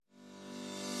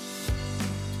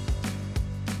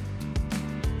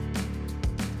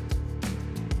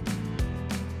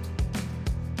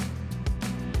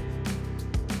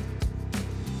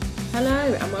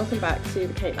Hello and welcome back to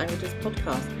the Kate Languages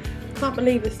podcast. I can't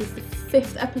believe this is the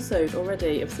 5th episode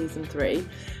already of season 3.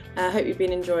 I hope you've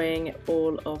been enjoying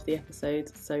all of the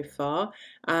episodes so far,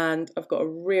 and I've got a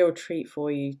real treat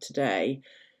for you today.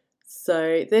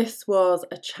 So this was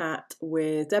a chat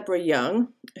with Deborah Young,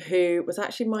 who was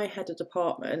actually my head of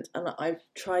department, and I've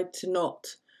tried to not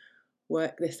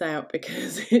work this out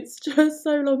because it's just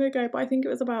so long ago, but I think it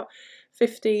was about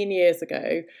 15 years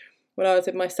ago when I was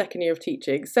in my second year of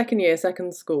teaching, second year,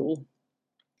 second school,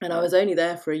 and I was only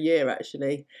there for a year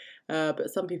actually,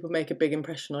 but some people make a big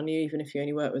impression on you even if you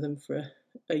only work with them for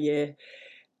a year.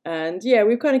 And yeah,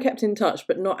 we've kind of kept in touch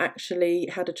but not actually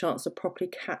had a chance to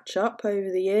properly catch up over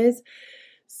the years.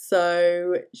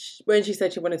 So when she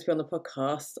said she wanted to be on the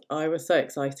podcast, I was so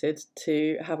excited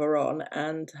to have her on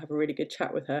and have a really good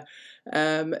chat with her.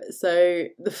 So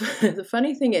the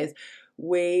funny thing is,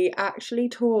 we actually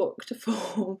talked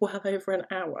for well over an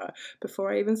hour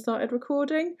before I even started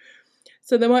recording.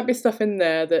 So there might be stuff in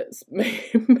there that's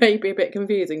maybe a bit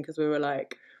confusing because we were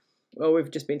like, well,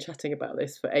 we've just been chatting about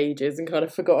this for ages and kind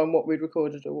of forgotten what we'd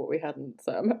recorded or what we hadn't.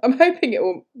 So I'm hoping it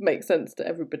will make sense to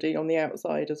everybody on the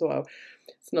outside as well.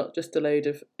 It's not just a load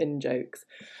of in-jokes.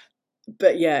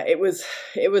 But yeah, it was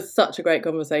such a great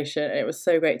conversation. It was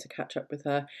so great to catch up with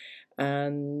her,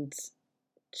 and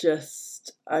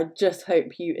I just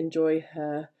hope you enjoy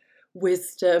her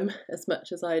wisdom as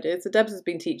much as I did. So Debs has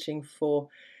been teaching for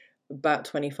about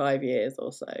 25 years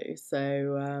or so.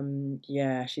 So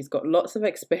yeah, she's got lots of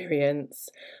experience,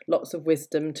 lots of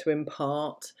wisdom to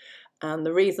impart. And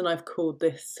the reason I've called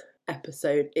this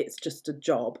episode It's Just a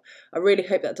Job, I really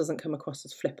hope that doesn't come across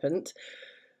as flippant.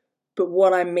 But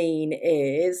what I mean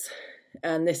is,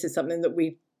 and this is something that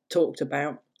we talked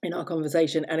about in our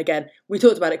conversation, and again, we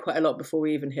talked about it quite a lot before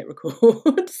we even hit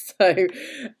record, so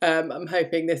I'm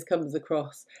hoping this comes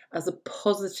across as a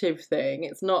positive thing.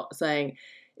 It's not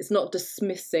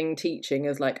dismissing teaching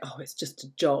as like, oh, it's just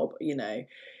a job, you know.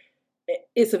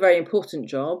 It's a very important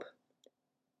job,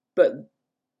 but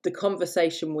the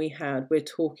conversation we had, we're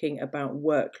talking about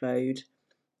workload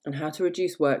and how to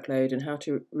reduce workload and how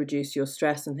to reduce your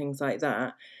stress and things like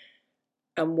that.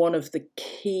 And one of the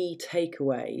key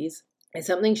takeaways, it's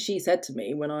something she said to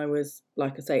me when I was,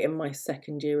 like I say, in my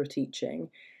second year of teaching.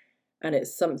 And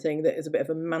it's something that is a bit of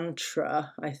a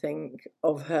mantra, I think,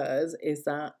 of hers, is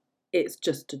that it's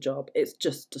just a job. It's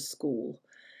just a school.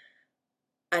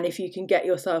 And if you can get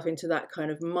yourself into that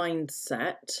kind of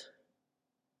mindset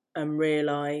and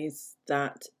realise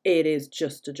that it is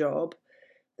just a job,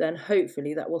 then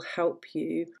hopefully that will help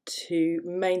you to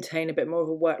maintain a bit more of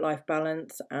a work-life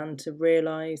balance and to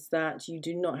realise that you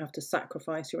do not have to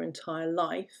sacrifice your entire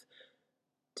life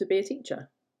to be a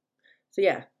teacher. So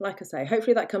yeah, like I say,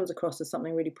 hopefully that comes across as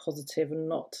something really positive and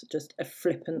not just a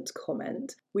flippant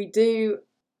comment. We do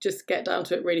just get down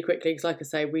to it really quickly because, like I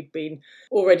say, we'd been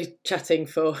already chatting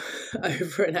for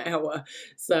over an hour.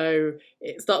 So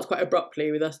it starts quite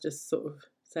abruptly with us just sort of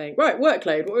saying, right,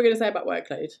 workload, what are we going to say about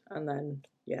workload? And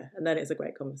then it's a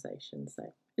great conversation. So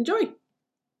enjoy.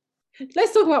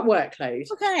 Let's talk about workload.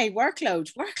 Okay, workload.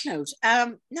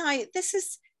 Now, this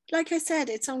is, like I said,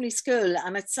 it's only school,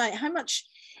 and it's like how much,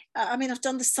 I've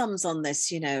done the sums on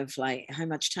this, of like how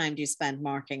much time do you spend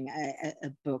marking a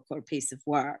book or a piece of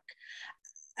work.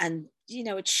 And,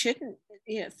 it shouldn't,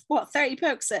 30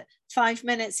 books at 5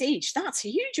 minutes each. That's a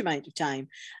huge amount of time.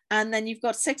 And then you've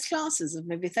got 6 classes of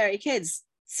maybe 30 kids.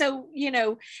 So,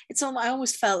 I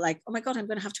always felt like, oh my God, I'm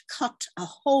going to have to cut a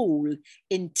hole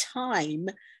in time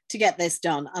to get this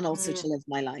done and also to live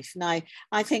my life. Now,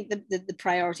 I think the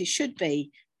priority should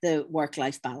be the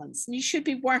work-life balance. And you should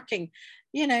be working,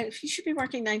 you should be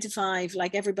working 9 to 5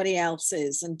 like everybody else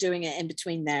is and doing it in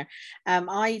between there.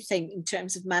 I think in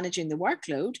terms of managing the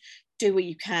workload, do what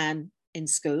you can in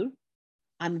school.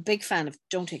 I'm a big fan of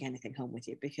don't take anything home with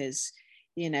you because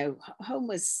home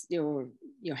was your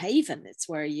haven. It's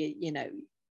where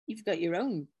you've got your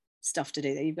own stuff to do.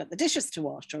 You've got the dishes to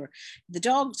wash or the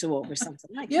dog to walk or something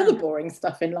like that. The other boring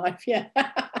stuff in life, yeah.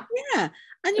 Yeah,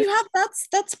 and you have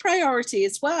that's priority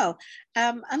as well.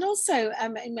 And also,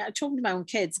 I'm talking to my own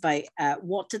kids about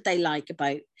what did they like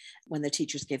about when the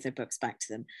teachers gave their books back to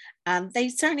them, and they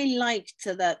certainly liked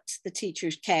that the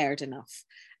teachers cared enough.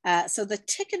 So the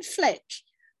tick and flick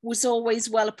was always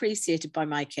well appreciated by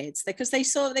my kids because they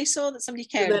saw that somebody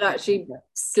cared. So they'd actually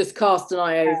just cast an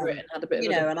eye over it and had a bit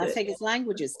of and I think as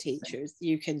languages teachers,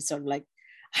 you can sort of like,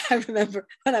 I remember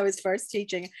when I was first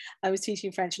teaching, I was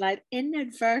teaching French and I had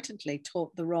inadvertently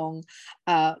taught the wrong,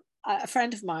 a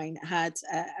friend of mine had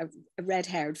a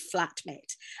red-haired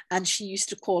flatmate and she used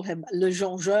to call him le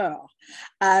jongeur.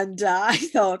 And I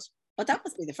thought, oh, that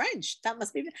must be the French. That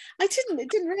must be. I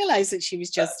didn't realize that she was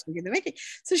just taking the mickey.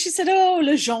 So she said, "Oh,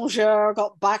 le Jongeur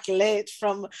got back late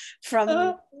from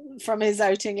his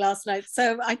outing last night."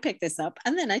 So I picked this up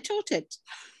and then I taught it.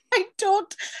 I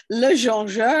taught le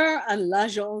Jongeur and la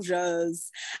Jongeuse.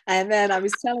 And then I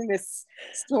was telling this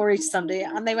story to somebody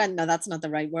and they went, "No, that's not the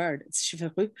right word. It's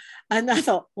chevreux." And I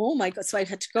thought, oh my God. So I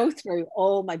had to go through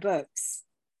all my books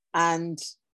and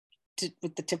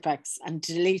with the Tipex and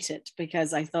delete it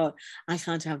because I thought I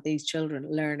can't have these children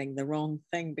learning the wrong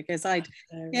thing because they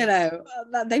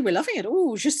were loving it.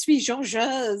 Oh, je suis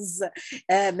jongeuse,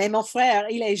 mais mon frère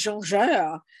il est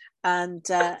jongeur, and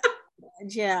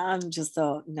yeah, I'm just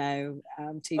thought no,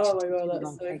 teach. Oh my God,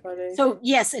 that's so funny. So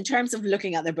yes, in terms of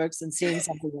looking at their books and seeing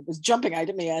something that was jumping out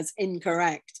at me as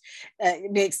incorrect,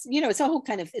 it makes it's the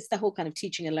whole kind of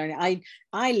teaching and learning.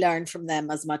 I learn from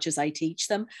them as much as I teach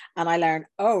them, and I learn.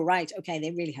 Oh right, okay, they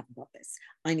really haven't got this.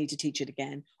 I need to teach it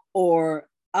again, or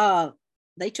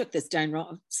they took this down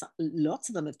wrong. Lots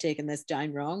of them have taken this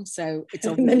down wrong. So it's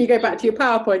and then you go back to your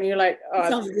PowerPoint and you're like, oh,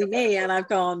 it's obviously me. And I've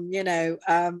gone,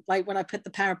 like when I put the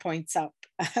PowerPoints up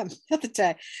the other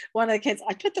day, one of the kids,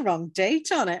 I put the wrong date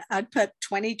on it. I'd put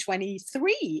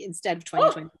 2023 instead of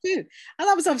 2022. And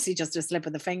that was obviously just a slip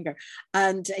of the finger.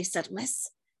 And he said, Miss,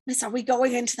 are we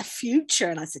going into the future?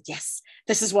 And I said, yes,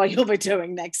 this is what you'll be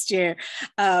doing next year.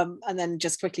 And then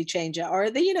just quickly change it. Or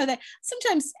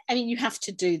sometimes, I mean, you have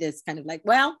to do this kind of like,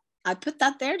 well, I put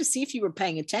that there to see if you were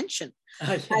paying attention.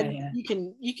 You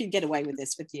can get away with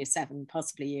this with year 7,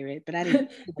 possibly year 8. But anyway,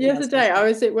 the other day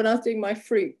when I was doing my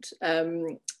fruit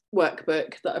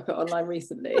workbook that I put online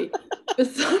recently, for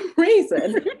some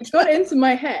reason it got into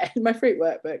my head, my fruit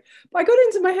workbook, but I got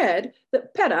into my head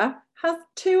that pera has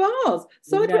 2 R's,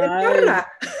 so I put pera.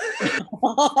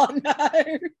 Oh no.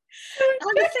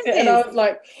 And I was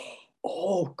like,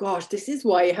 oh gosh, this is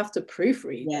why you have to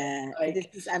proofread. Yeah,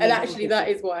 and actually that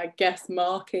is why I guess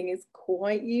marking is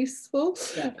quite useful.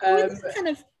 Kind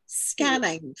of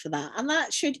scanning for that, and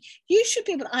you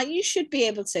should be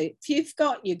able to, if you've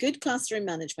got your good classroom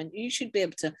management, you should be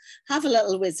able to have a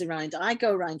little whiz around. I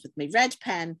go around with my red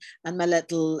pen and my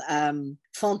little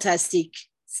fantastique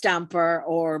stamper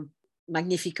or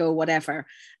Magnifico, whatever,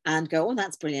 and go, oh,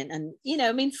 that's brilliant. And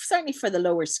I mean, certainly for the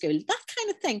lower school, that kind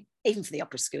of thing, even for the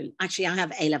upper school. Actually, I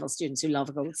have A-level students who love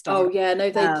a gold star. Oh yeah, no,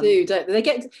 they do, don't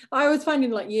they? I was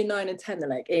finding like year 9 and 10, they're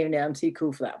like, oh no, I'm too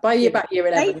cool for that. By year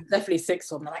 11, definitely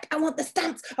 6 of them, they're like, I want the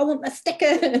stamps, I want the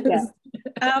stickers. Yeah.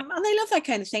 And they love that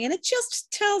kind of thing, and it just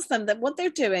tells them that what they're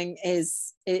doing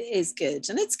is good,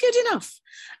 and it's good enough.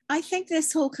 I think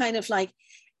this whole kind of like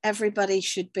everybody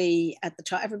should be at the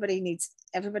top,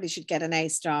 everybody should get an A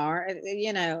star,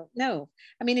 no.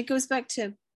 I mean, it goes back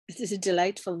to this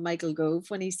delightful Michael Gove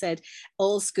when he said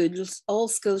all schools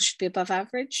should be above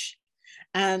average,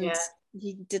 and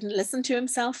he didn't listen to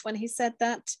himself when he said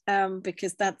that,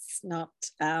 because that's not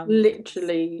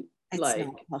literally, it's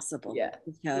not possible. Yeah,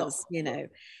 because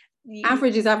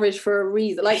average is average for a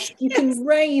reason. Like you can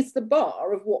raise the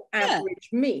bar of what average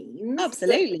means.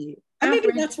 Absolutely. And maybe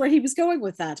that's where he was going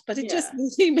with that, but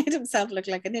he made himself look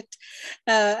like a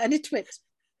nitwit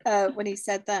when he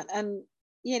said that. And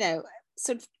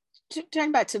sort of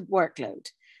turning back to workload,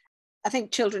 I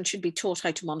think children should be taught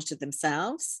how to monitor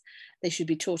themselves. They should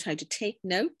be taught how to take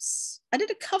notes. I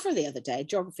did a cover the other day, a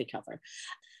geography cover,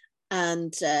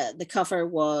 and the cover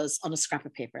was on a scrap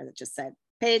of paper that just said,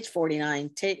 page 49,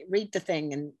 read the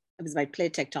thing, and it was about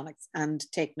plate tectonics and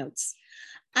take notes.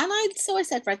 And so I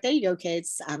said, right, there you go,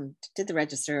 kids, and did the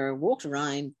register, walked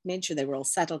around, made sure they were all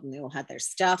settled and they all had their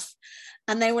stuff.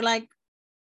 And they were like,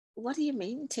 what do you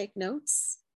mean, take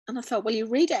notes? And I thought, well, you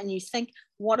read it and you think,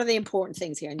 what are the important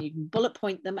things here? And you can bullet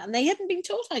point them. And they hadn't been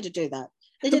taught how to do that.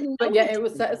 They didn't know. But yet it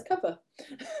was set as cover.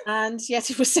 And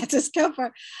yet it was set as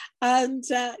cover. And,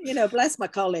 bless my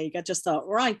colleague, I just thought,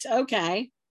 right,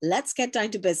 okay, let's get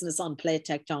down to business on plate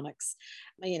tectonics.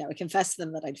 I confessed to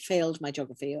them that I'd failed my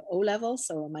geography at O-level,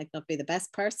 so I might not be the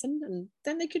best person, and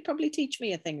then they could probably teach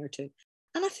me a thing or two.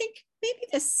 And I think maybe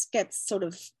this gets sort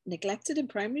of neglected in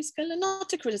primary school, and not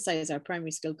to criticize our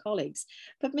primary school colleagues,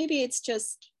 but maybe it's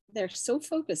just they're so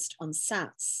focused on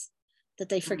SATs that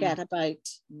they forget about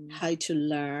how to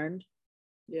learn.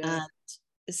 Yeah. And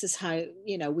this is how,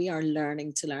 we are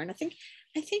learning to learn. I think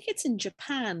it's in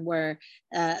Japan where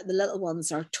the little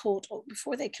ones are taught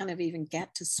before they kind of even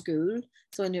get to school.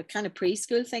 So in your kind of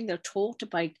preschool thing, they're taught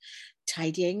about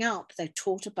tidying up. They're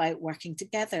taught about working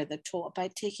together. They're taught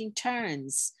about taking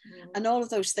turns and all of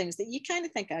those things that you kind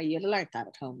of think, oh, you learned that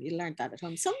at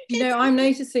home. Some kids, I'm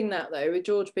noticing that though, with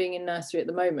George being in nursery at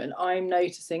the moment, I'm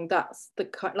noticing that's the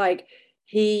like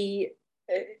he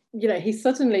you know, he's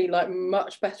suddenly like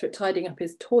much better at tidying up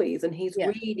his toys, and he's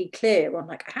really clear on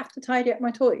like, I have to tidy up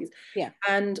my toys.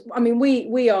 And I mean,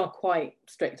 we are quite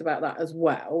strict about that as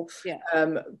well.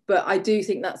 But I do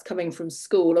think that's coming from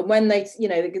school, and when they, you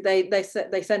know, they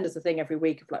send us a thing every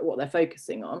week of like what they're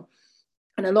focusing on,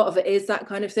 and a lot of it is that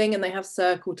kind of thing, and they have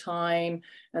circle time,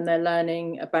 and they're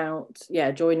learning about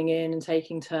joining in and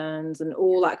taking turns and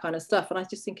all that kind of stuff, and I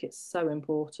just think it's so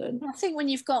important. I think when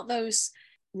you've got those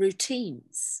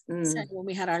routines, so when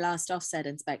we had our last offset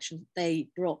inspection, they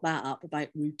brought that up about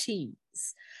routines,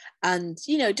 and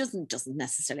you know, it doesn't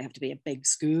necessarily have to be a big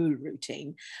school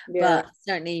routine, but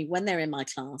certainly when they're in my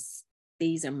class,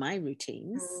 these are my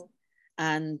routines.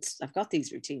 And I've got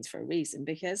these routines for a reason,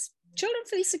 because children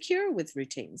feel secure with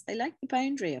routines. They like the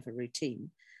boundary of a routine.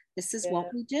 This is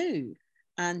what we do,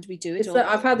 and we do it all.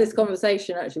 I've had this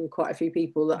conversation actually with quite a few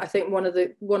people, that I think one of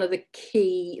the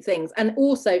key things, and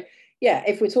also,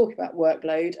 if we're talking about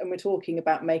workload and we're talking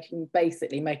about making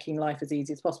life as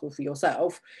easy as possible for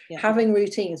yourself, having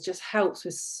routines just helps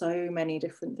with so many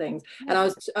different things. And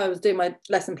I was doing my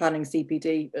lesson planning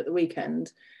CPD at the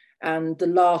weekend, and the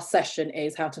last session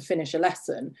is how to finish a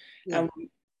lesson. And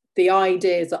the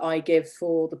ideas that I give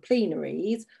for the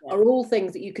plenaries are all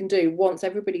things that you can do once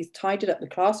everybody's tidied up, the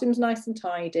classroom's nice and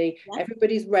tidy,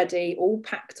 everybody's ready, all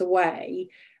packed away,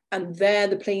 and they're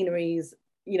the plenaries.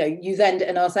 You know, you then,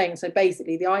 and I was saying, so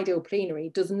basically the ideal plenary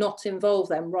does not involve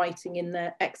them writing in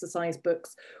their exercise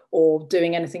books or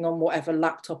doing anything on whatever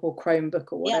laptop or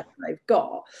Chromebook or whatever they've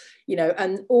got, you know,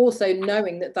 and also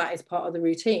knowing that that is part of the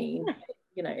routine.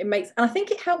 You know, it makes, and I think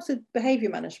it helps with behavior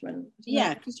management.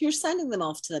 Because you're sending them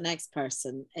off to the next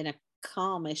person in a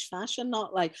calmish fashion,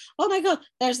 not like, oh my God,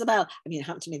 there's the bell. I mean, it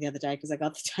happened to me the other day because I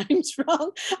got the times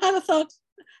wrong, and I thought,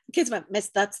 the kids went, Miss,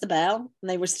 that's the bell, and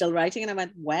they were still writing, and I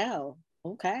went, well,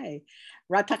 okay,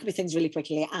 right, pack my things really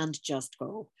quickly and just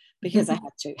go, because I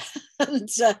had to. And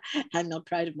I'm not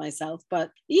proud of myself,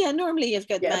 but normally you've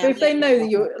got but if they know that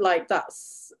you're like,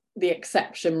 that's the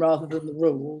exception rather than the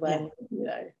rule, then you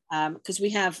know, because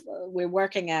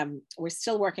we're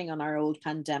still working on our old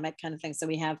pandemic kind of thing, so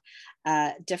we have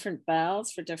different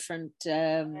bells for different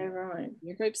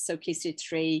year groups. So Key Stage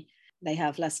 3, they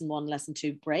have lesson 1, lesson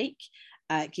 2 break.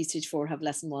 Key Stage 4 have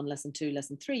lesson 1, lesson 2,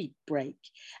 lesson 3 break,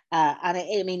 and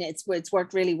I mean, it's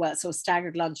worked really well. So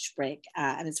staggered lunch break,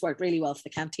 and it's worked really well for the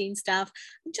canteen staff,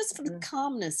 and just for the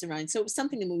calmness around. So it was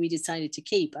something that we decided to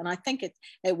keep, and I think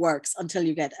it works until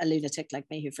you get a lunatic like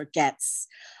me who forgets,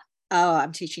 oh,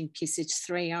 I'm teaching Key Stage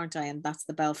 3, aren't I? And that's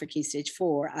the bell for Key Stage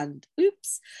 4. And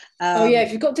oops.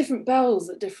 If you've got different bells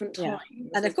at different times.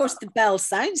 And of course, the bell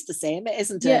sounds the same. It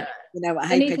isn't a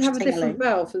high need pitched to have tingling. a different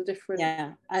bell for the different.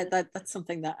 That's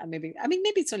something that maybe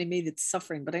it's only me that's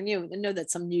suffering, but I know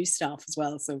that some new staff as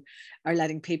well, so are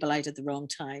letting people out at the wrong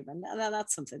time, and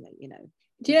that's something that, you know.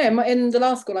 In the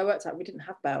last school I worked at, we didn't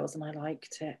have bells, and I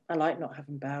liked it. I like not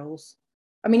having bells.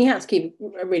 I mean, you had to keep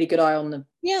a really good eye on the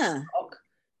clock.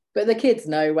 But the kids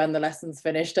know when the lesson's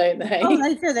finished, don't they? Oh,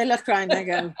 they do. They look around, they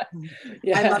go,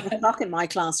 the clock in my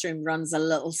classroom runs a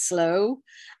little slow,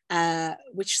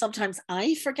 which sometimes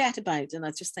I forget about. And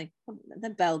I just think, the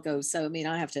bell goes. So, I mean,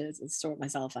 I have to sort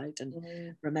myself out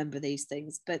and remember these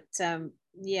things. But so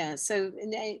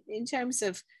in terms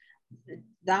of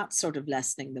that sort of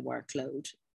lessening the workload,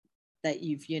 that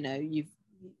you've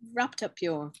wrapped up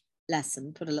your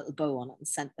lesson, put a little bow on it and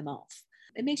sent them off,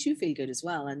 it makes you feel good as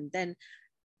well. And then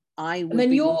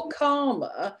you're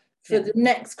calmer for the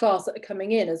next class that are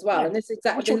coming in as well. And this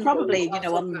exactly, which are probably,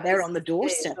 they're on the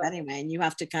doorstep anyway, and you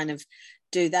have to kind of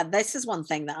do that. This is one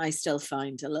thing that I still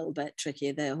find a little bit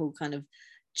tricky, the whole kind of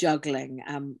juggling.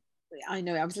 I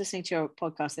know I was listening to your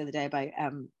podcast the other day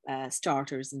about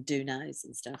starters and do nows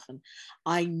and stuff, and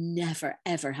I never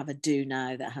ever have a do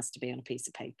now that has to be on a piece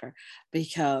of paper,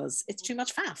 because it's too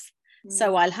much faff.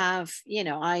 So I'll have, when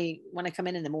I come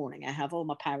in the morning, I have all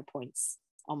my PowerPoints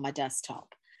on my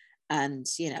desktop, and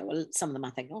some of them I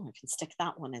think, oh, I can stick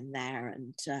that one in there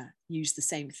and use the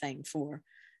same thing for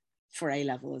A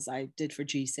level as I did for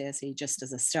GCSE, just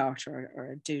as a starter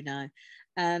or a do now.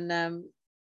 And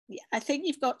I think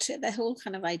you've got to, the whole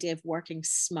kind of idea of working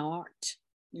smart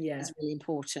is really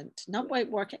important. Not by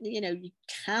working, you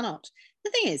cannot, the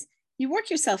thing is, you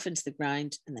work yourself into the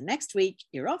ground, and the next week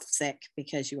you're off sick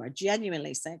because you are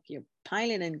genuinely sick, you're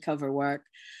piling in cover work.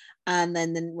 And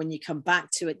then when you come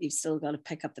back to it, you've still got to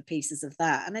pick up the pieces of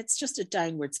that. And it's just a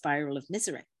downward spiral of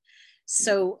misery.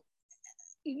 So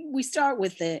we start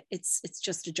with it's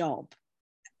just a job.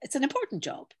 It's an important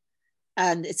job,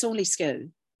 and it's only school.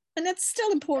 And it's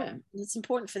still important. It's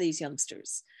important for these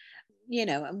youngsters.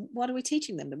 and what are we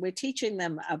teaching them? We're teaching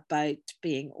them about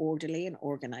being orderly and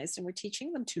organized, and we're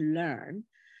teaching them to learn.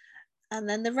 And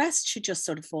then the rest should just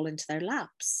sort of fall into their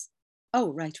laps.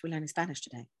 Oh, right, we're learning Spanish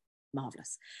today.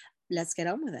 Marvelous. Let's get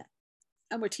on with it.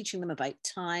 And we're teaching them about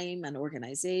time and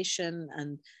organization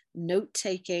and note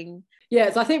taking.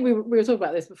 Yes, I think we were talking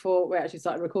about this before we actually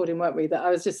started recording, weren't we? That I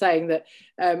was just saying that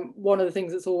one of the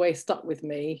things that's always stuck with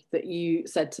me that you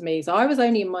said to me, so I was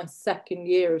only in my second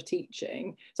year of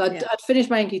teaching. So I'd finished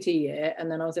my NQT year, and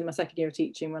then I was in my second year of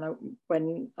teaching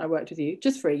when I worked with you,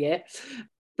 just for a year.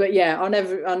 But yeah, I'll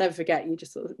never forget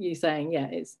you saying, yeah,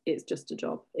 it's just a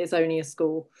job. It's only a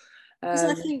school. Because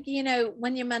I think,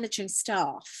 when you're managing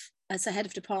staff as a head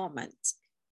of department,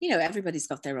 everybody's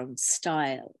got their own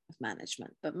style of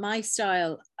management. But my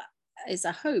style is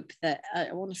a hope that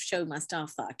I want to show my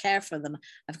staff that I care for them.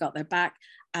 I've got their back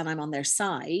and I'm on their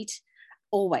side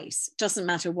always. Doesn't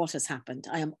matter what has happened.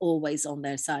 I am always on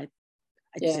their side.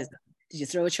 Did you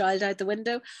throw a child out the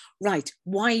window? Right.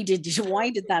 Why did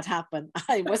that happen?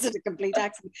 Was it a complete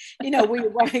accident? We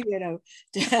were,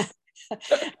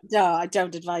 no, I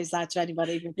don't advise that to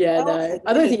anybody. Yeah, no,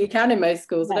 I don't think you can in most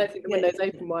schools. I don't think the window's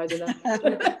open wide enough.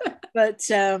 But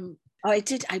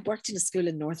I worked in a school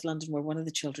in North London where one of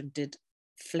the children did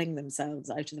fling themselves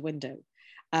out of the window.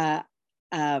 I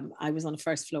was on the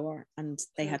first floor and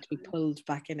they had to be pulled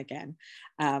back in again.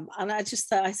 And I just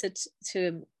thought, I said to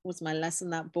him, was my lesson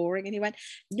that boring? And he went,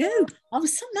 no, I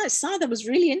was something outside that I was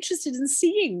really interested in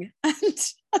seeing.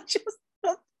 And I just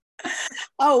thought,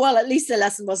 oh, well, at least the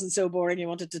lesson wasn't so boring. You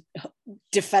wanted to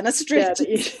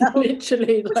defenestrate. Yeah,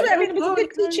 literally. It was a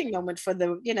good teaching moment for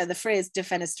the phrase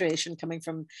defenestration coming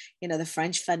from, the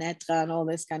French fenêtre and all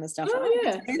this kind of stuff. Oh,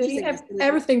 yeah. See,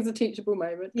 everything's a teachable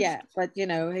moment. Yeah, but,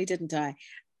 he didn't die.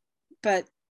 But,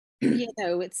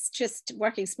 it's just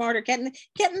working smarter, getting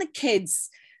the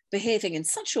kids behaving in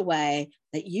such a way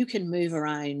that you can move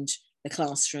around the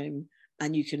classroom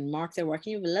and you can mark their work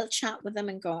and you have a little chat with them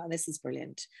and go, oh, this is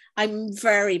brilliant. I'm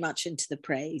very much into the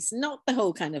praise, not the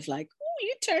whole kind of like, oh,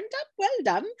 you turned up, well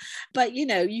done. But,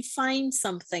 you find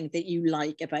something that you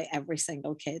like about every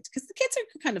single kid, because the kids are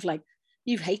kind of like,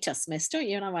 you hate us, miss, don't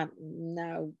you? And I went,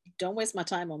 no, don't waste my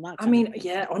time on that. I mean,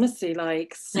 yeah, honestly,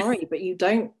 like, sorry, but you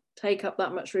don't take up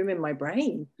that much room in my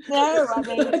brain. No, I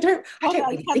mean, I don't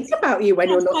really think about you when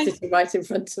you're not sitting right in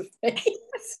front of me.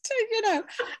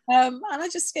 And I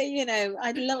just get, I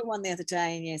had a little one the other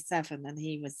day in year 7 and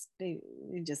he was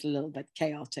just a little bit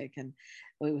chaotic and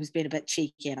it was being a bit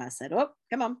cheeky, and I said, oh,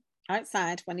 come on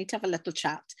outside, we need to have a little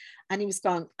chat. And he was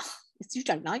going, oh, you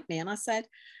don't like me. And I said,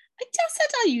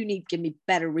 oh, you need to give me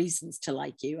better reasons to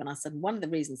like you. And I said, one of the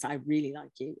reasons I really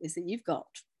like you is that you've got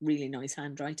really nice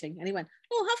handwriting. And he went,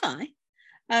 oh, have I?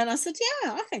 And I said,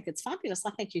 yeah, I think it's fabulous.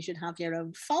 I think you should have your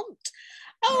own font.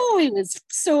 Oh, he was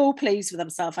so pleased with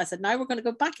himself. I said, now we're going to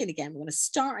go back in again. We're going to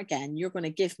start again. You're going to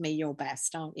give me your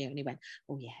best, aren't you? And he went,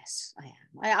 oh, yes, I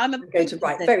am. I'm going to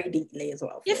write very neatly as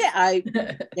well. Give it out,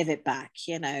 give it back.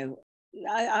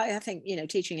 I think,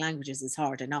 teaching languages is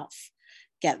hard enough.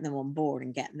 Getting them on board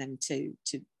and getting them to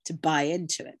buy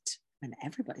into it when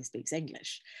everybody speaks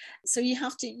English. So you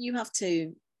have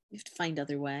to find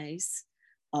other ways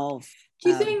of. Do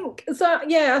you think so?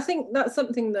 Yeah, I think that's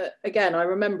something that, again, I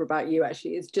remember about you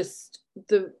actually, is just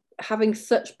the having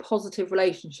such positive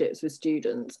relationships with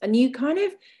students, and I don't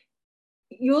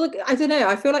know,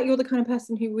 I feel like you're the kind of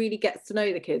person who really gets to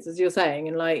know the kids, as you're saying,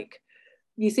 and like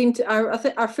you seem to.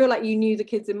 I feel like you knew the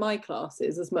kids in my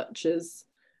classes as much as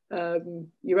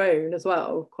your own as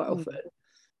well, quite often.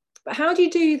 But how do you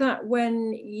do that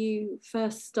when you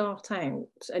first start out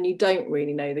and you don't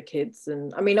really know the kids?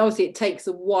 And I mean, obviously it takes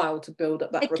a while to build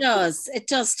up that rapport. It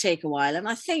does take a while. And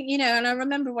I think, and I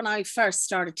remember when I first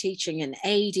started teaching in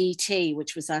ADT,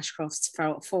 which was Ashcroft's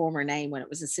former name when it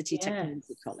was a city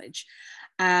technology college.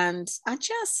 And I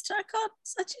just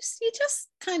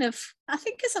kind of, I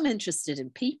think because I'm interested in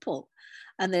people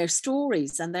and their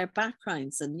stories and their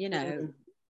backgrounds and,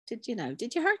 did you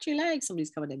hurt your leg? Somebody's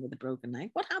coming in with a broken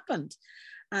leg. What happened?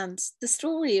 And the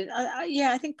story,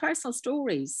 I think personal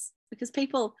stories, because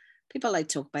people like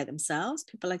to talk about themselves.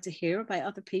 People like to hear about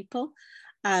other people.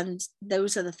 And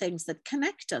those are the things that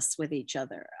connect us with each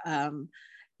other.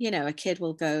 A kid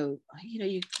will go,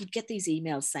 you get these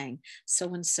emails saying,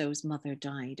 so-and-so's mother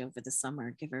died over the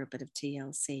summer, give her a bit of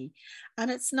TLC. And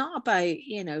it's not about,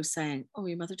 saying, oh,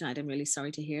 your mother died, I'm really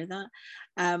sorry to hear that.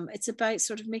 It's about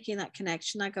sort of making that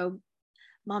connection. I go,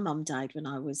 my mum died when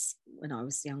I was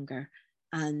younger,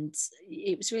 and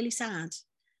it was really sad.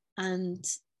 And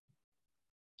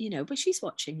but she's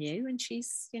watching you, and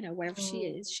she's, wherever she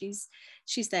is, she's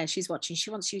there, she's watching,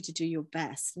 she wants you to do your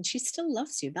best, and she still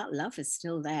loves you. That love is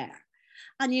still there.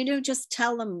 And, just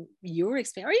tell them your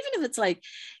experience. Or even if it's like,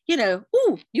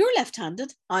 oh, you're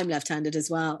left-handed. I'm left-handed as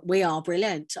well. We are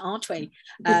brilliant, aren't we?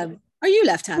 Are you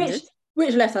left-handed?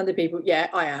 Which left-handed people? Yeah,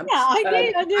 I am. Yeah,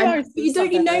 I knew.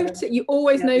 And you notice. You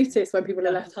always notice when people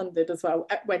are left-handed as well.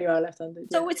 When you are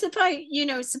left-handed. So it's about,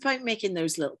 it's about making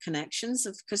those little connections,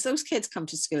 because those kids come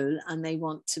to school and they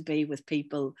want to be with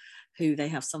people who they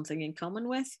have something in common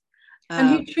with. And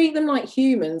who treat them like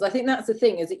humans. I think that's the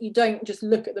thing, is that you don't just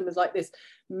look at them as like this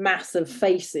massive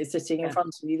faces sitting in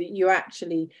front of you, that you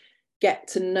actually get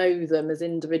to know them as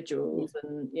individuals.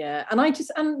 And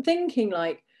I'm thinking,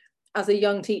 like, as a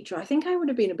young teacher, I think I would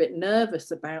have been a bit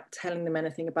nervous about telling them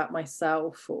anything about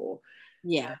myself, or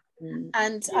and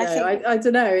I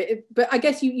don't know, but I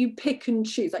guess you pick and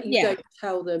choose, like you don't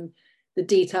tell them the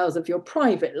details of your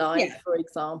private life, for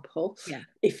example.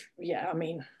 I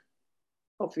mean,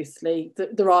 obviously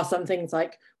there are some things,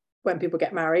 like when people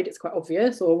get married, it's quite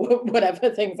obvious, or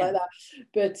whatever, things like that,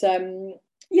 but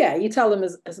you tell them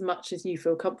as much as you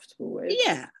feel comfortable with.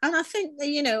 And I think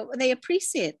that, they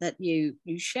appreciate that you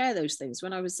share those things.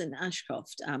 When I was in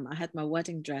Ashcroft, I had my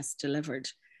wedding dress delivered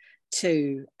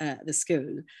to the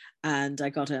school, and I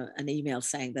got an email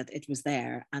saying that it was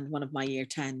there, and one of my year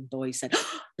 10 boys said,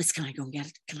 "Miss, can I go and get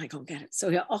it?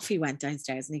 So off he went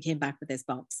downstairs, and he came back with this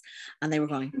box, and they were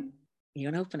going,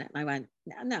 "You gonna open it?" And I went,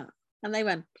 "No." And they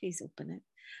went, "Please open it."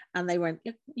 And they went,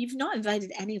 "You've not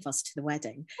invited any of us to the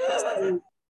wedding, so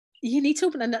you need to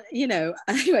open it."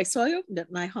 Anyway, so I opened it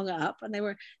and I hung it up, and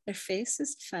their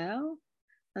faces fell,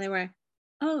 and they were,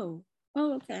 oh,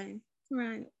 okay,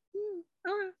 right,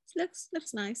 all right, looks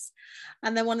nice.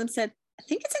 And then one of them said, "I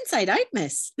think it's inside out,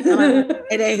 miss." And I went,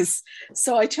 "It is."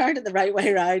 So I turned it the right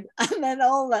way around, and then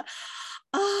all the,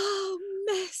 "Oh,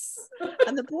 miss."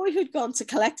 And the boy who'd gone to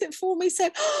collect it for me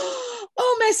said,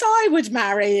 "Oh, miss, I would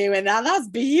marry you in that. That's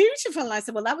beautiful." And I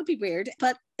said, "Well, that would be weird,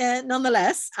 but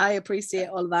nonetheless, I appreciate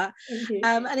all of that."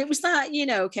 And it was that,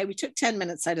 okay, we took 10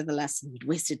 minutes out of the lesson. We'd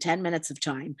wasted 10 minutes of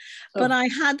time, but I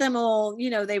had them all,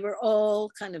 they were all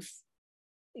kind of,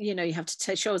 you have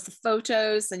to show us the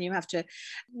photos, and you have to,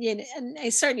 and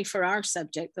certainly for our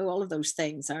subject, though, all of those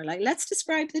things are like, let's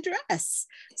describe the dress.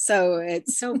 So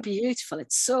it's so beautiful.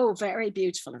 It's so very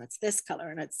beautiful, and it's this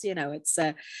color, and it's, it's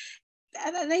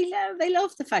and they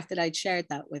love the fact that I'd shared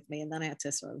that with me, and then I had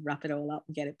to sort of wrap it all up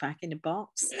and get it back in a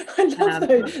box. I love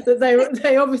that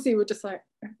they obviously were just like,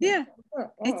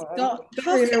 it's got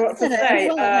really know what to say.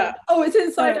 It's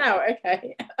inside out.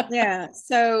 Okay.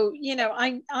 So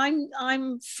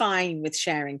I'm fine with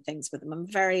sharing things with them. I'm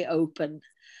very open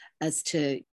as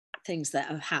to things that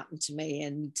have happened to me,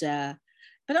 and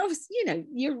but obviously,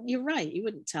 you're right. You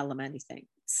wouldn't tell them anything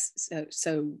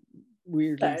so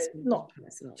weirdly, not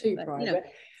too private.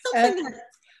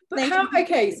 But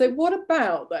so what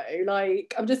about, though,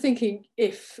 like, I'm just thinking,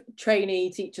 if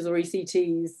trainee teachers or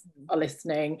ECTs are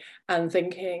listening and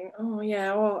thinking, I'm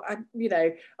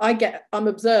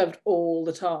observed all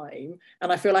the time,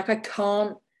 and I feel like I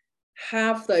can't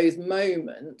have those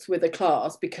moments with a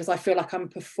class because I feel like I'm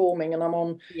performing and I'm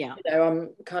on, I'm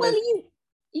kind of.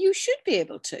 You should be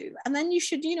able to, and then you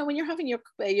should, when you're having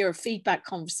your feedback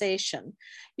conversation,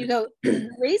 you go, "The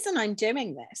reason I'm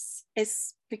doing this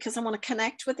is because I want to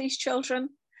connect with these children,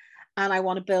 and I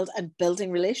want to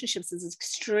building relationships is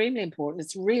extremely important."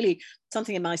 It's really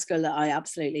something in my school that I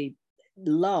absolutely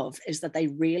love, is that they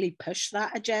really push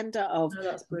that agenda of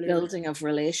building of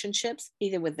relationships,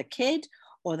 either with the kid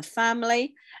or the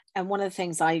family. And one of the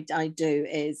things I do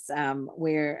is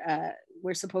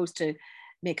we're supposed to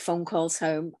make phone calls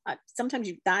home. Sometimes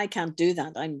I can't do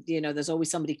that. There's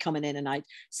always somebody coming in and out.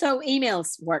 So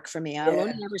emails work for me. I'll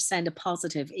only ever send a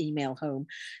positive email home.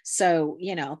 So,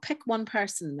 I'll pick one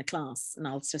person in the class and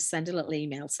I'll just send a little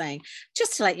email saying,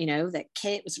 just to let you know that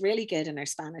Kate was really good in her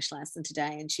Spanish lesson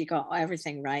today, and she got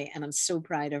everything right, and I'm so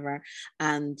proud of her,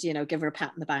 and, give her a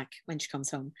pat on the back when she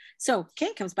comes home. So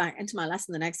Kate comes back into my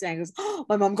lesson the next day and goes, "Oh,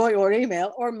 my mum got your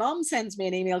email," or mum sends me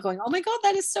an email going, "Oh my God,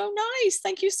 that is so nice.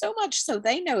 Thank you so much." So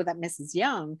they know that Mrs.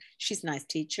 Young, she's a nice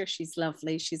teacher, she's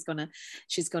lovely, she's gonna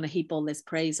heap all this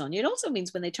praise on you. It also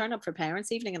means when they turn up for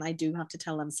parents' evening and I do have to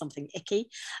tell them something icky,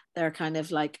 they're kind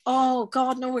of like, "Oh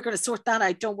God, no, we're going to sort that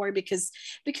out. Don't worry," because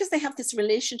they have this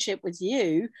relationship with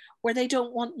you where they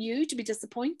don't want you to be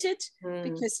disappointed,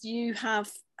 because you have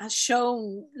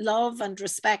shown love and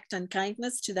respect and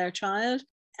kindness to their child.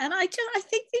 And I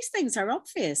think these things are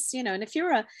obvious, and if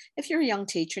you're a young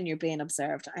teacher and you're being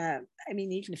observed,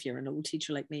 even if you're an old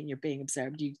teacher like me and you're being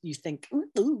observed, you think,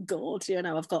 "Oh God,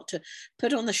 I've got to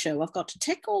put on the show, I've got to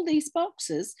tick all these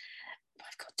boxes."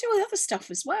 I've got to do all the other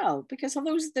stuff as well, because all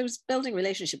those building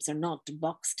relationships are not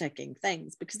box ticking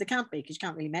things, because they can't be, because you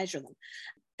can't really measure them.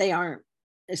 They are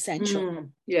essential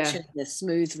to the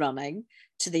smooth running,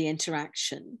 to the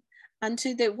interaction, and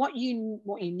to the what you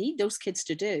need those kids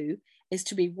to do is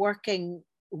to be working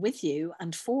with you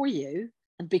and for you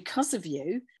and because of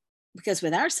you. Because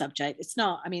with our subject, it's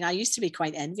not, I mean, I used to be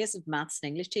quite envious of maths and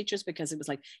English teachers, because it was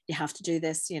like, you have to do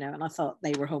this, you know, and I thought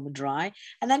they were home and dry.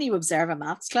 And then you observe a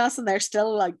maths class and they're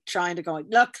still like trying to go,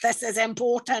 look, this is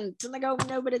important. And they go,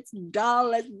 no, but it's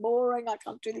dull, it's boring, I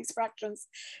can't do these fractions.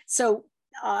 So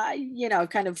you know,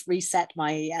 kind of reset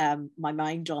my my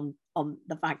mind on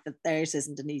the fact that theirs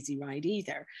isn't an easy ride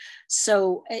either.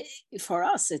 So for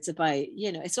us, it's about,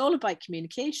 you know, it's all about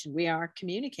communication. We are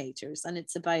communicators, and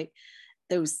it's about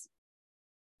those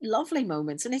lovely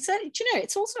moments. And it's, you know,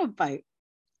 it's also about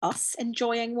us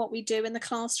enjoying what we do in the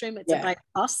classroom. It's about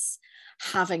us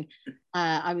having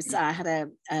I had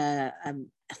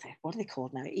what are they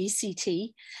called now,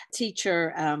 ECT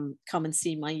teacher come and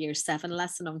see my year 7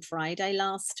 lesson on Friday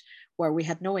last, where we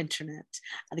had no internet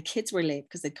and the kids were late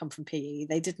because they'd come from PE.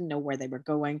 They didn't know where they were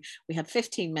going. We had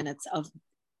 15 minutes of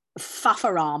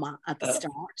fafarama at the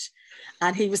start,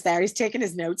 and he was there, he's taking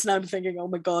his notes, and I'm thinking, oh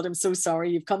my God, I'm so sorry,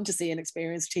 you've come to see an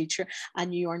experienced teacher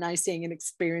and you are now seeing an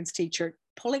experienced teacher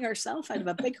pulling herself out of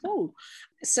a big hole.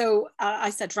 So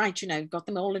I said, right, you know, got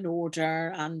them all in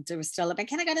order, and there was still a bit,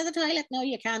 can I go to the toilet? No,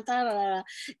 you can't. The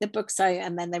books out,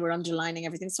 and then they were underlining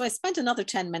everything. So I spent another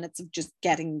 10 minutes of just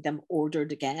getting them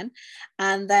ordered again.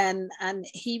 And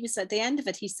he was at the end of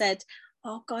it, he said,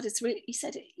 oh God, it's really, he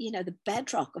said, you know, the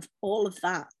bedrock of all of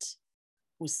that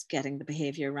was getting the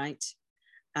behavior right.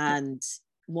 And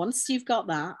once you've got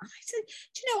that, I said,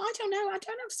 do you know, I don't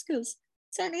know if schools,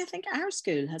 certainly I think our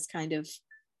school has kind of,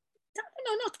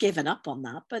 not given up on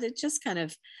that, but it just kind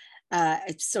of,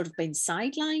 it's sort of been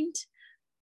sidelined,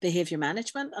 behavior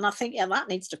management. And I think, that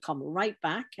needs to come right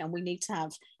back, and we need to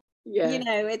have, you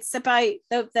know, it's about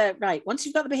the right, once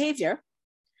you've got the behavior,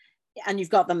 and you've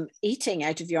got them eating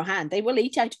out of your hand, they will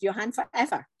eat out of your hand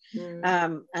forever.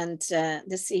 This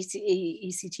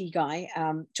ECT guy,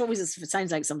 it always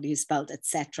sounds like somebody who spelled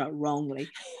etc. wrongly.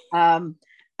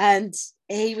 And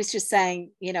he was just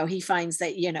saying, you know, he finds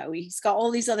that, you know, he's got all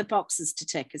these other boxes to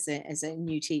tick as a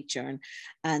new teacher,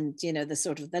 and you know, the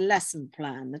sort of the lesson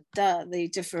plan, the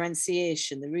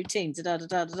differentiation, the routines,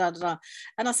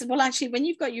 And I said, well, actually, when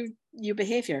you've got your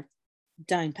behavior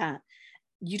down pat,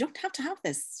 you don't have to have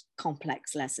this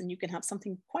complex lesson. You can have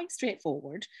something quite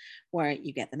straightforward where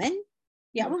you get them in.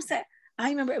 Yeah, what was that? I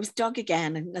remember it was Doug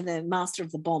again, and the master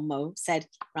of the Bonmo said,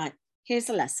 right, here's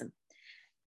the lesson.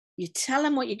 You tell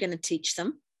them what you're going to teach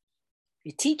them.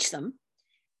 You teach them,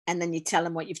 and then you tell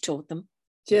them what you've taught them.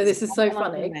 Yeah, this is so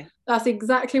funny. That's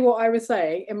exactly what I was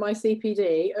saying in my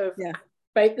CPD of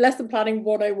lesson planning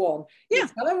 101. You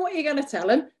tell them what you're going to tell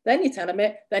them, then you tell them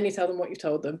it, then you tell them what you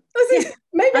told them.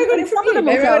 Maybe I got it from you.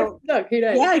 No, who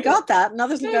knows? Yeah, I got that. And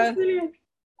others will go,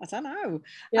 I don't know.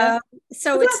 Yeah.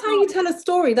 So that's how you tell a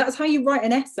story. That's how you write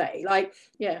an essay. Like,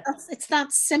 it's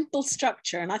that simple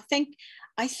structure. And I think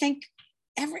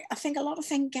a lot of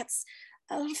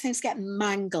things get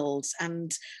mangled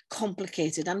and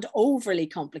complicated and overly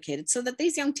complicated, so that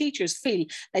these young teachers feel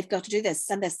they've got to do this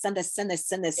and this and this and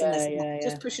this and this and this. It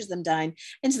just pushes them down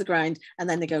into the ground, and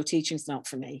then they go, teaching's not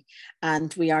for me.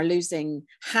 And we are losing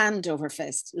hand over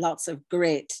fist lots of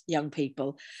great young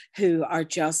people who are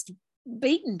just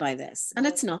beaten by this, and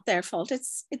it's not their fault,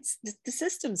 it's the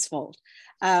system's fault.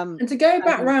 And to go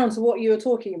back round to what you were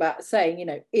talking about, saying, you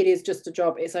know, it is just a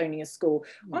job, it's only a school.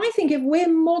 I think if we're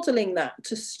modeling that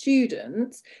to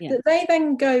students, that they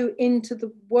then go into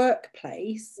the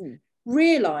workplace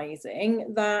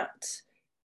realizing that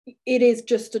it is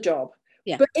just a job.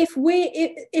 But if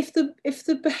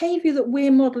the behavior that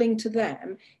we're modeling to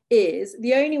them is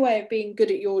the only way of being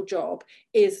good at your job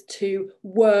is to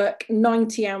work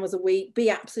 90 hours a week, be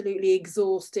absolutely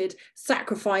exhausted,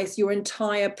 sacrifice your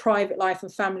entire private life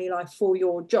and family life for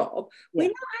your job, we're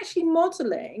not actually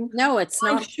modeling what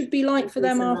life should be like for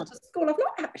them after school. I've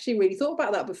not actually really thought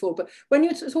about that before, but when you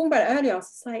were talking about it earlier, I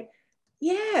was like,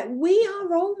 yeah, we are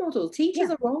role models. Teachers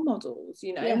are role models,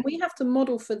 you know, and we have to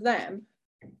model for them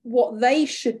what they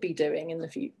should be doing in the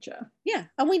future.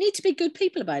 And we need to be good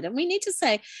people about it. We need to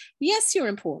say, yes, you're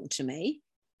important to me,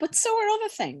 but so are other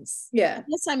things. Yes,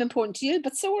 I'm important to you,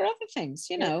 but so are other things.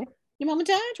 You know, your mum and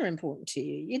dad are important to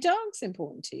you, your dog's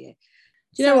important to you.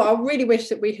 Do you know what, I really wish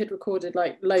that we had recorded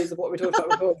like loads of what we talked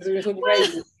about before, because we were talking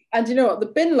crazy. And you know what, the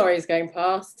bin lorry is going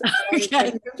past.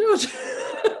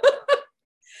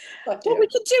 What we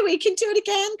can do it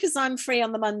again because I'm free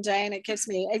on the Monday, and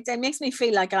it makes me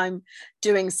feel like I'm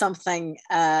doing something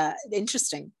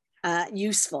interesting,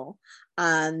 useful,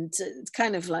 and it's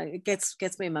kind of like it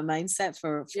gets me in my mindset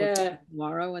for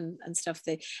tomorrow and stuff.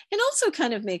 It also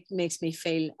kind of makes me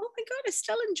feel, oh my God, I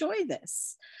still enjoy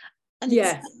this. And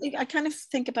I kind of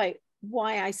think about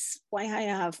why I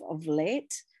have of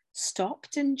late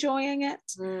stopped enjoying it.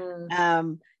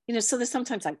 So there's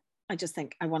sometimes I just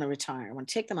think I want to retire. I want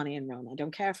to take the money and run. I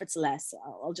don't care if it's less.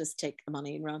 I'll just take the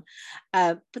money and run.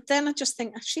 But then I just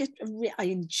think, actually,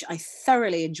 I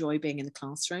thoroughly enjoy being in the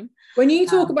classroom. When you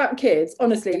talk about kids,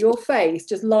 honestly, your face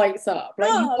just lights up. Like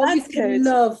you obviously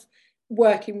love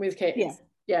working with kids.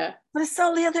 Yeah. But it's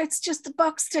all the other, it's just the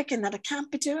box ticking that I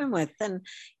can't be doing with. And,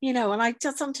 and I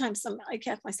just sometimes I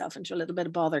get myself into a little bit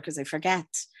of bother because I forget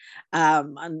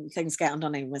and things get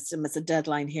undone. It's a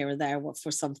deadline here or there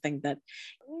for something that,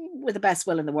 with the best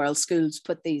will in the world, schools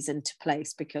put these into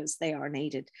place because they are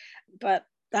needed. But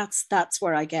that's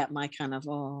where I get my kind of,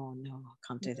 oh no, I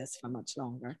can't do this for much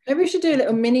longer. Maybe we should do a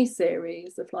little mini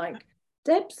series of like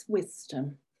Deb's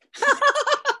wisdom.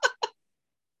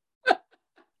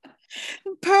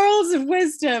 Pearls of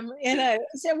wisdom,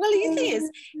 So, well, the thing is,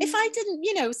 if I didn't,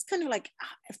 it's kind of like,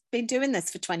 I've been doing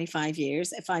this for 25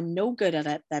 years. If I'm no good at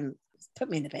it, then put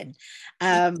me in the bin.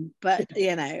 But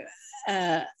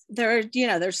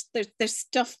there's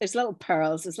stuff, there's little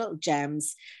pearls, there's little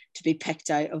gems to be picked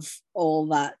out of all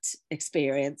that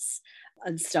experience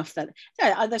and stuff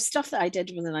there's stuff that I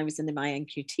did when I was in my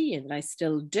NQT and that I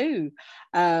still do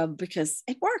because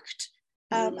it worked.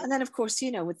 And then, of course,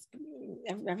 with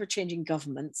ever-changing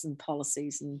governments and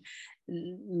policies and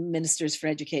ministers for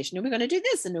education, are we going to do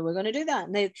this and are we going to do that?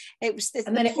 And then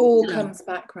it all comes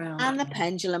back round. And the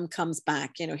pendulum comes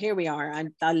back. Here we are. I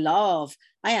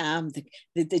am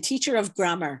the teacher of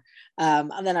grammar.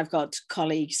 And then I've got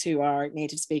colleagues who are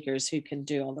native speakers who can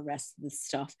do all the rest of the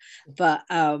stuff. But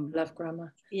love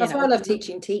grammar. That's why I love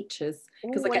teaching teachers,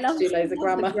 because I get to do loads of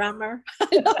grammar. I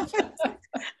love it.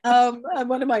 And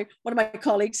one of my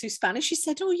colleagues who's Spanish, she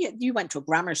said, oh, yeah, you went to a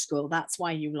grammar school, that's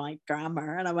why you like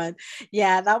grammar. And I went,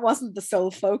 yeah, that wasn't the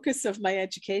sole focus of my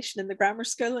education in the grammar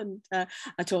school. And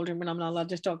I told her, when I'm not allowed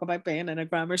to talk about being in a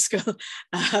grammar school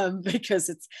because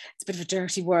it's a bit of a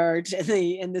dirty word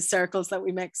in the circles that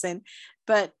we mix in.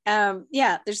 But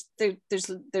there's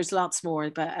lots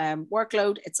more. But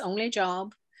workload, it's only a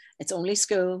job, it's only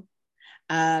school.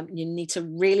 You need to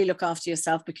really look after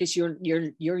yourself because you're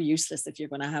useless if you're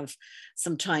going to have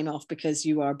some time off because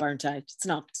you are burnt out. It's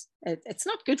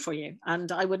not good for you, and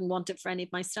I wouldn't want it for any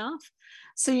of my staff.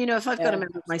 So if I've got a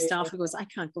member of my staff who goes, I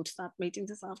can't go to that meeting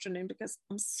this afternoon because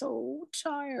I'm so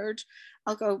tired,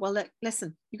 I'll go, well,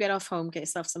 listen, you get off home, get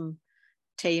yourself some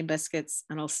tea and biscuits,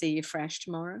 and I'll see you fresh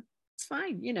tomorrow. It's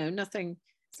fine, nothing.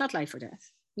 It's not life or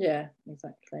death. Yeah,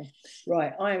 exactly.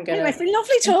 Right, I am going to... Anyway, it's been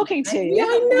lovely talking to you. Yeah,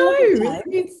 I know.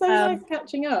 It's so nice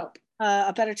catching up.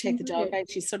 I better take the dog out.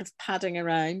 She's sort of padding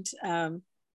around. I'll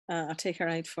take her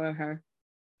out for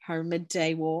her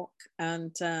midday walk,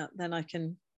 and then I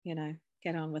can,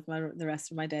 get on with the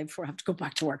rest of my day before I have to go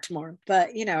back to work tomorrow.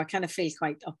 But, I kind of feel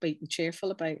quite upbeat and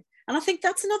cheerful about it. And I think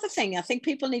that's another thing. I think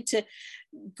people need to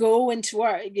go into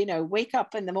work, wake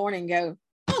up in the morning and go,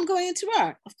 oh, I'm going into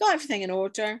work. I've got everything in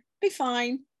order. Be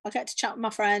fine. I'll get to chat with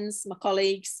my friends, my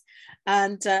colleagues,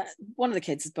 and one of the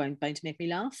kids is bound to make me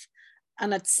laugh.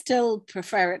 And I'd still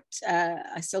prefer it.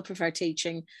 I still prefer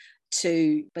teaching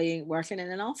to working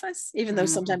in an office, even though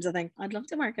sometimes I think I'd love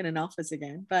to work in an office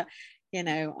again. But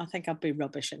I think I'd be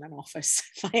rubbish in an office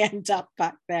if I end up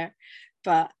back there.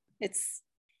 But it's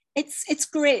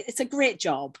great. It's a great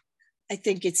job. I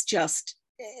think it's just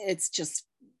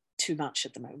too much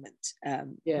at the moment.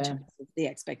 In terms of the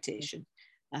expectation.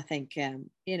 I think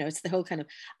it's the whole kind of.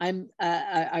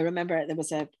 I remember there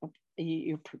was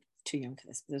you're too young for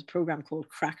this, but there's a program called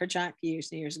Cracker Jack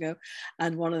years and years ago,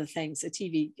 and one of the things, a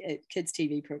kids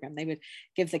TV program, they would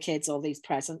give the kids all these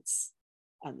presents,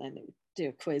 and then they would do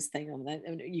a quiz thing on that,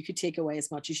 and you could take away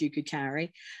as much as you could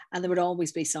carry, and there would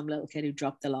always be some little kid who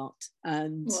dropped a lot,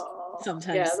 and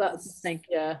sometimes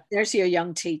there's your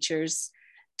young teachers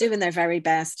doing their very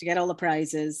best to get all the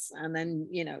prizes, and then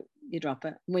you drop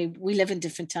it. We live in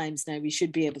different times now. We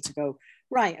should be able to go,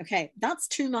 right, okay, that's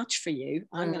too much for you.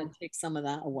 I'm going to take some of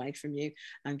that away from you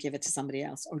and give it to somebody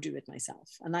else, or do it myself.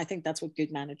 And I think that's what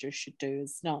good managers should do.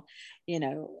 Is not, you'll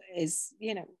know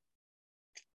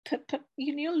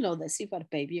this. You've got a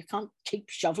baby. You can't keep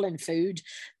shoveling food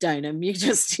down him. You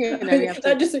just, you have to...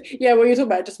 what you're talking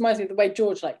about, it just reminds me of the way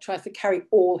George tries to carry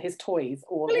all his toys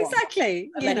all exactly.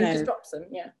 and then he just drops them.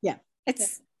 Yeah.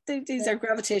 It's These are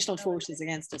gravitational forces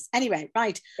against us. Anyway,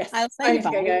 right. Yes, I'll say time to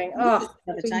bye. get going. Another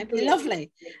time.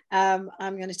 Lovely. I'm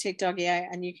going to take Doggy out,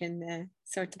 and you can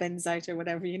sort the bins out or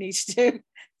whatever you need to do.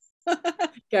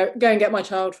 Go and get my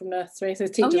child from nursery. So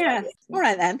Oh yeah. All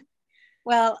right then.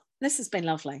 Well, this has been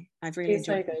lovely. I've really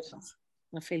enjoyed it.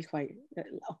 I feel quite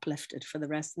uplifted for the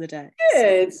rest of the day.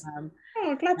 Good.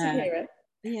 Glad to hear it.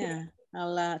 Yeah.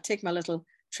 I'll take my little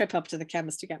trip up to the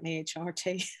chemist to get me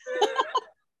HRT.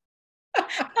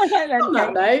 On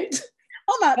that note.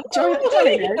 On that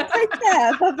jolly note. Take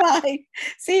care. Bye-bye.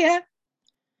 See ya.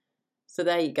 So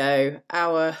there you go.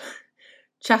 Our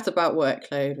chat about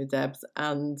workload with Debs,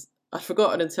 and I'd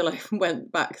forgotten until I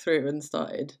went back through and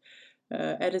started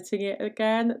editing it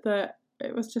again that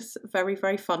it was just very,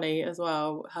 very funny as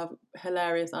well. Have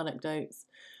hilarious anecdotes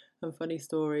and funny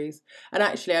stories. And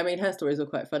actually, I mean, her stories were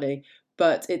quite funny,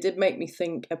 but it did make me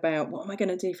think about what am I going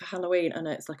to do for Halloween? I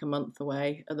know it's like a month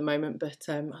away at the moment, but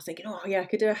I was thinking, oh yeah, I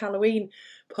could do a Halloween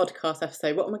podcast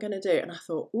episode. What am I going to do? And I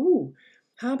thought, ooh,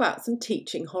 how about some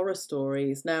teaching horror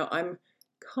stories? Now, I'm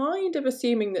kind of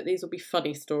assuming that these will be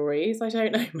funny stories. I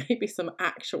don't know, maybe some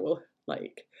actual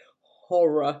like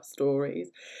horror stories.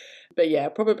 But yeah,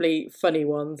 probably funny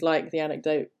ones like the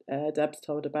anecdote Debs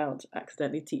told about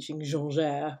accidentally teaching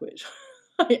Jean-Gère, which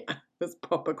I was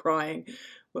proper crying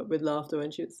with laughter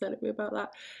when she was telling me about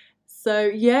that. So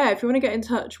yeah, if you want to get in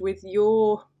touch with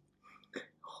your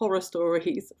horror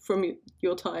stories from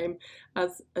your time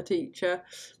as a teacher,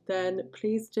 then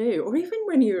please do. Or even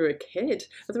when you were a kid.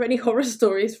 Are there any horror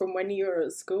stories from when you were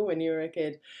at school when you were a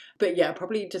kid? But yeah,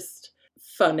 probably just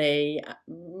funny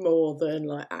more than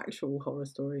like actual horror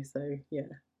stories. So yeah,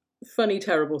 funny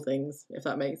terrible things, if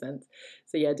that makes sense.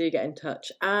 So yeah, do get in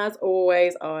touch. As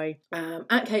always, I am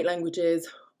at Kate Languages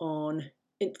on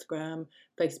Instagram,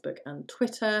 Facebook and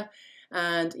Twitter,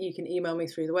 and you can email me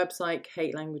through the website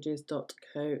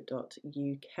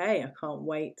katelanguages.co.uk. I can't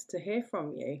wait to hear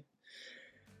from you.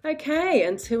 Okay,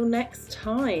 until next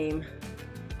time,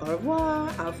 au revoir,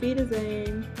 auf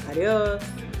Wiedersehen, adios,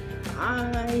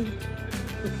 bye.